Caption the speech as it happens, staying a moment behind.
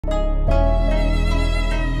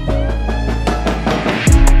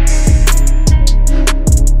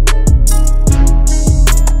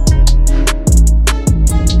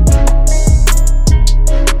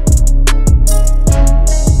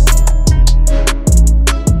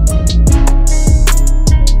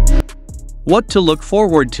What to look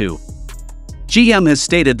forward to. GM has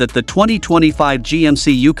stated that the 2025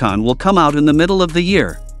 GMC Yukon will come out in the middle of the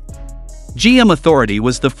year. GM Authority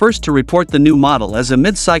was the first to report the new model as a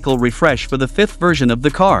mid-cycle refresh for the fifth version of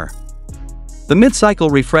the car. The mid-cycle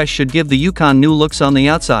refresh should give the Yukon new looks on the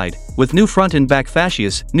outside, with new front and back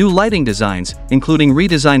fascias, new lighting designs, including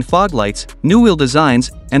redesigned fog lights, new wheel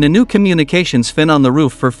designs, and a new communications fin on the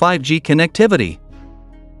roof for 5G connectivity.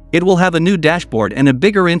 It will have a new dashboard and a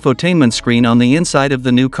bigger infotainment screen on the inside of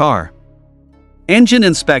the new car. Engine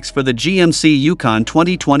and specs for the GMC Yukon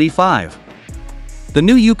 2025. The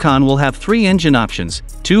new Yukon will have 3 engine options,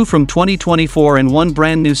 2 from 2024 and 1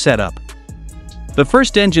 brand new setup. The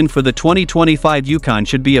first engine for the 2025 Yukon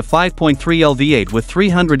should be a 5.3 L V8 with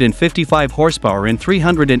 355 horsepower and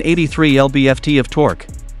 383 lb-ft of torque.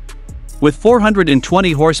 With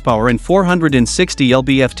 420 horsepower and 460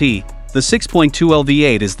 lb-ft, the 6.2 L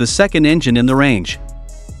V8 is the second engine in the range.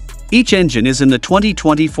 Each engine is in the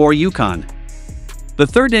 2024 Yukon. The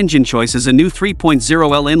third engine choice is a new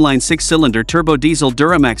 3.0L inline 6-cylinder turbo diesel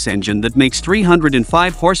Duramax engine that makes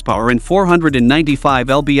 305 horsepower and 495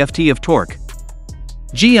 lb-ft of torque.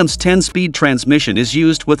 GM's 10-speed transmission is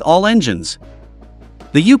used with all engines.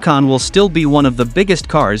 The Yukon will still be one of the biggest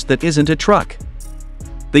cars that isn't a truck.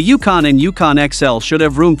 The Yukon and Yukon XL should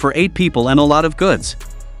have room for 8 people and a lot of goods.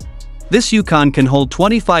 This Yukon can hold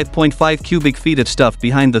 25.5 cubic feet of stuff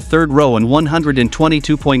behind the third row and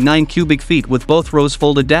 122.9 cubic feet with both rows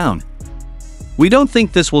folded down. We don't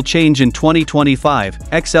think this will change in 2025.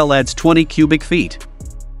 XL adds 20 cubic feet.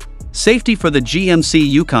 Safety for the GMC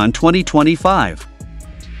Yukon 2025.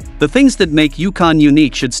 The things that make Yukon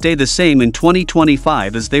unique should stay the same in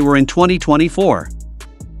 2025 as they were in 2024.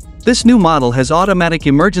 This new model has automatic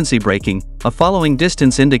emergency braking, a following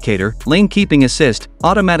distance indicator, lane keeping assist,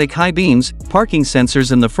 automatic high beams, parking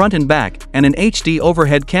sensors in the front and back, and an HD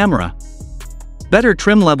overhead camera. Better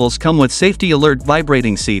trim levels come with safety alert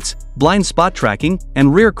vibrating seats, blind spot tracking,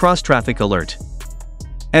 and rear cross-traffic alert.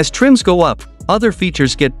 As trims go up, other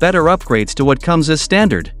features get better upgrades to what comes as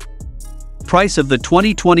standard. Price of the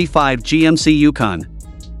 2025 GMC Yukon.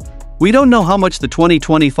 We don't know how much the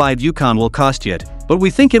 2025 Yukon will cost yet, but we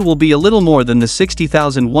think it will be a little more than the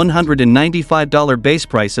 $60,195 base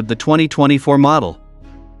price of the 2024 model.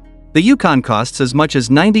 The Yukon costs as much as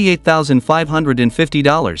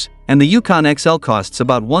 $98,550, and the Yukon XL costs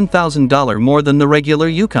about $1,000 more than the regular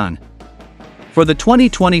Yukon. For the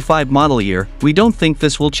 2025 model year, we don't think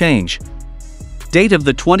this will change. Date of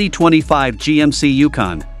the 2025 GMC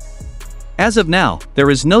Yukon. As of now, there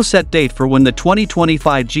is no set date for when the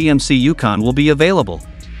 2025 GMC Yukon will be available.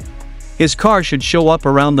 His car should show up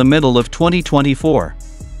around the middle of 2024.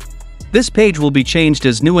 This page will be changed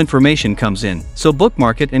as new information comes in, so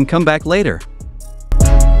bookmark it and come back later.